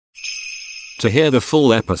To hear the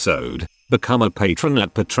full episode, become a patron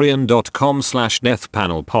at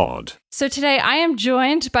patreon.com/deathpanelpod. So today I am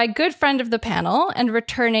joined by good friend of the panel and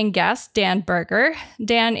returning guest, Dan Berger.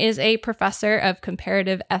 Dan is a professor of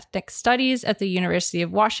comparative ethnic studies at the University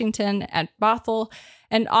of Washington at Bothell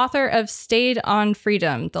and author of Stayed on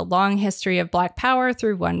Freedom, The Long History of Black Power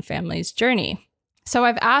Through One Family's Journey. So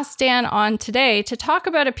I've asked Dan on today to talk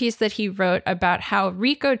about a piece that he wrote about how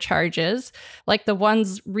RICO charges, like the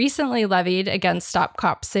ones recently levied against Stop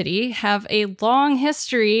Cop City, have a long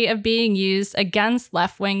history of being used against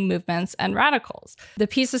left-wing movements and radicals. The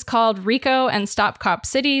piece is called RICO and Stop Cop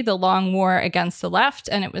City, The Long War Against the Left,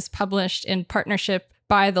 and it was published in partnership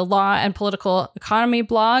by the Law and Political Economy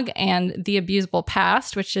blog and The Abusable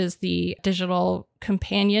Past, which is the digital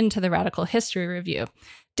companion to the Radical History Review.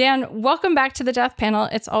 Dan, welcome back to the Death Panel.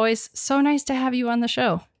 It's always so nice to have you on the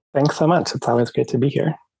show. Thanks so much. It's always great to be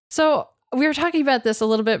here. So we were talking about this a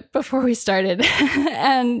little bit before we started.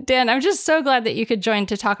 And Dan, I'm just so glad that you could join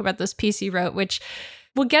to talk about this piece you wrote, which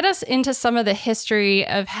will get us into some of the history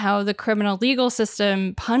of how the criminal legal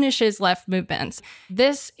system punishes left movements.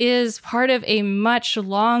 This is part of a much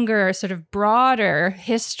longer, sort of broader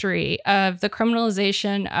history of the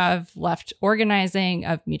criminalization of left organizing,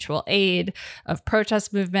 of mutual aid, of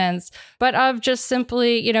protest movements, but of just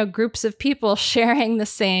simply, groups of people sharing the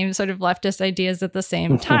same sort of leftist ideas at the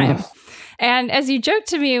same time. And as you joked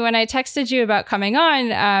to me when I texted you about coming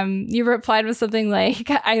on, you replied with something like,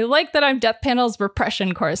 I like that I'm Death Panel's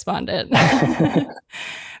repression correspondent.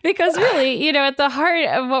 Because really, at the heart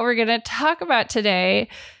of what we're going to talk about today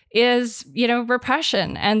is,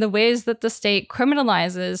 repression and the ways that the state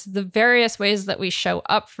criminalizes the various ways that we show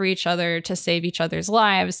up for each other to save each other's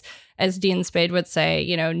lives. As Dean Spade would say,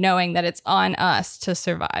 knowing that it's on us to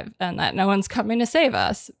survive and that no one's coming to save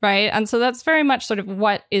us, right? And so that's very much sort of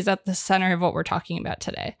what is at the center of what we're talking about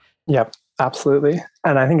today. Yep, absolutely.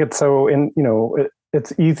 And I think it's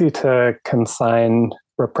it's easy to consign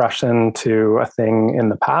repression to a thing in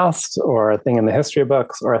the past or a thing in the history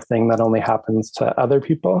books or a thing that only happens to other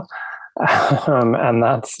people. And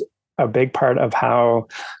that's a big part of how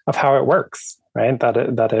it works. Right, that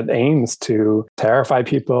it aims to terrify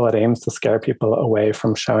people, it aims to scare people away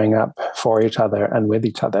from showing up for each other and with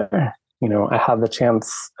each other. I had the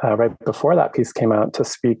chance right before that piece came out to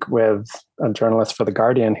speak with a journalist for The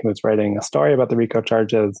Guardian who was writing a story about the RICO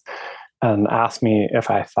charges and asked me if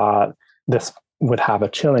I thought this would have a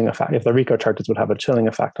chilling effect, if the RICO charges would have a chilling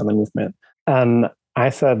effect on the movement. And I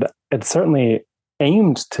said, it's certainly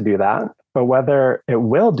aimed to do that, but whether it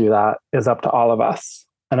will do that is up to all of us.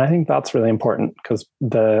 And I think that's really important because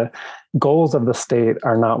the goals of the state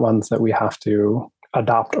are not ones that we have to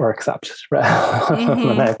adopt or accept. Right?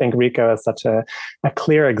 Mm-hmm. And I think RICO is such a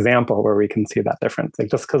clear example where we can see that difference. Like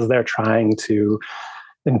just because they're trying to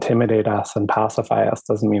intimidate us and pacify us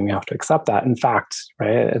doesn't mean we have to accept that. In fact,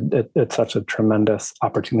 right, it's such a tremendous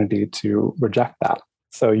opportunity to reject that.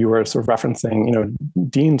 So you were sort of referencing,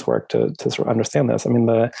 Dean's work to sort of understand this. I mean,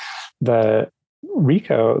 the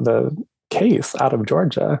RICO, the case out of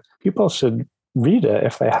Georgia, people should read it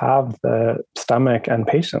if they have the stomach and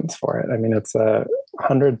patience for it. I mean, it's a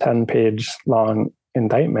 110-page long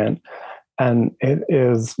indictment, and it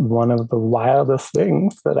is one of the wildest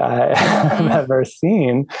things that I have ever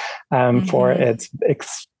seen for its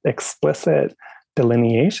explicit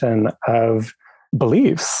delineation of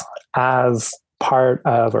beliefs as part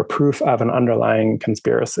of or proof of an underlying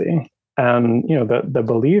conspiracy. And, the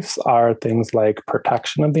beliefs are things like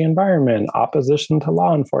protection of the environment, opposition to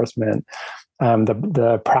law enforcement.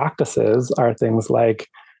 The practices are things like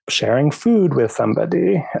sharing food with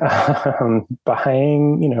somebody,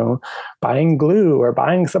 buying glue or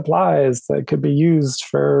buying supplies that could be used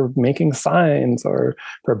for making signs or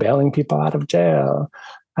for bailing people out of jail,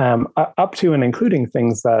 up to and including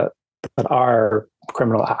things that are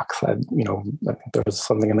criminal acts. I think there was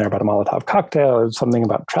something in there about a Molotov cocktail, there's something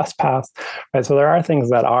about trespass, right? So there are things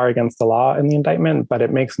that are against the law in the indictment, but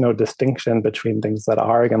it makes no distinction between things that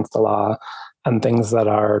are against the law and things that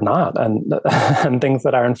are not, and things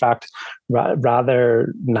that are in fact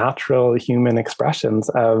rather natural human expressions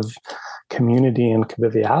of community and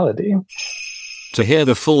conviviality. To hear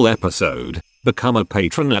the full episode, become a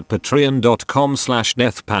patron at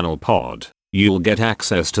patreon.com/deathpanelpod. You'll get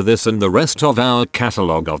access to this and the rest of our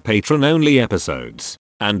catalog of patron-only episodes,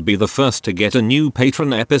 and be the first to get a new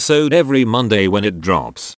patron episode every Monday when it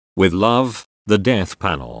drops. With love, the Death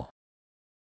Panel.